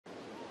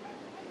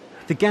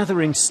The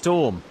gathering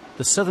storm,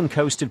 the southern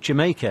coast of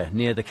Jamaica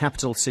near the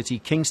capital city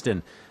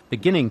Kingston,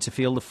 beginning to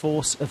feel the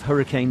force of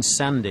Hurricane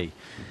Sandy.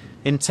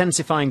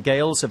 Intensifying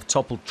gales have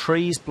toppled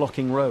trees,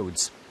 blocking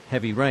roads.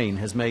 Heavy rain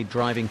has made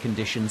driving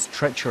conditions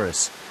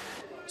treacherous.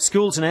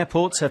 Schools and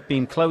airports have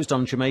been closed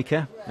on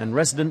Jamaica, and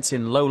residents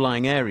in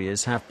low-lying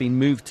areas have been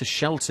moved to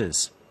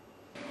shelters.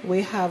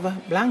 We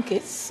have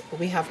blankets,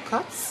 we have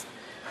cots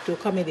to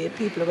accommodate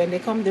people. When they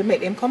come, they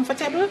make them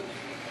comfortable.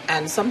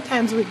 And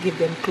sometimes we give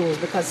them clothes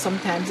because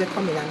sometimes they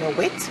come in and they're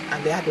wet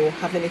and they don't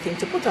have anything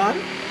to put on.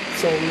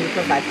 So we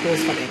provide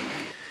clothes for them.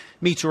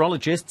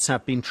 Meteorologists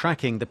have been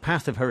tracking the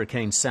path of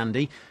Hurricane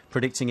Sandy,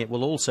 predicting it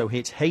will also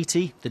hit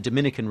Haiti, the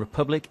Dominican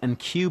Republic and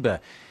Cuba.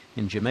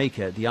 In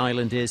Jamaica, the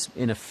island is,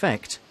 in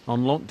effect,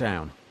 on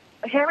lockdown.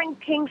 Here in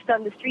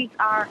Kingston, the streets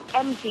are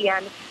empty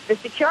and the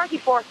security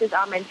forces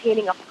are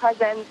maintaining a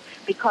presence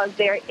because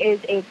there is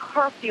a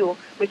curfew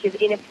which is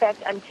in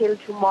effect until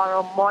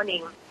tomorrow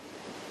morning.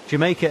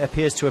 Jamaica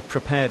appears to have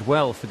prepared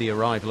well for the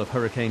arrival of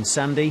Hurricane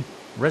Sandy.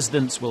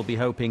 Residents will be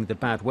hoping the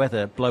bad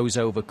weather blows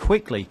over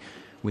quickly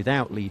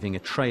without leaving a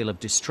trail of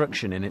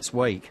destruction in its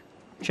wake.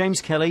 James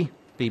Kelly,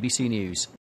 BBC News.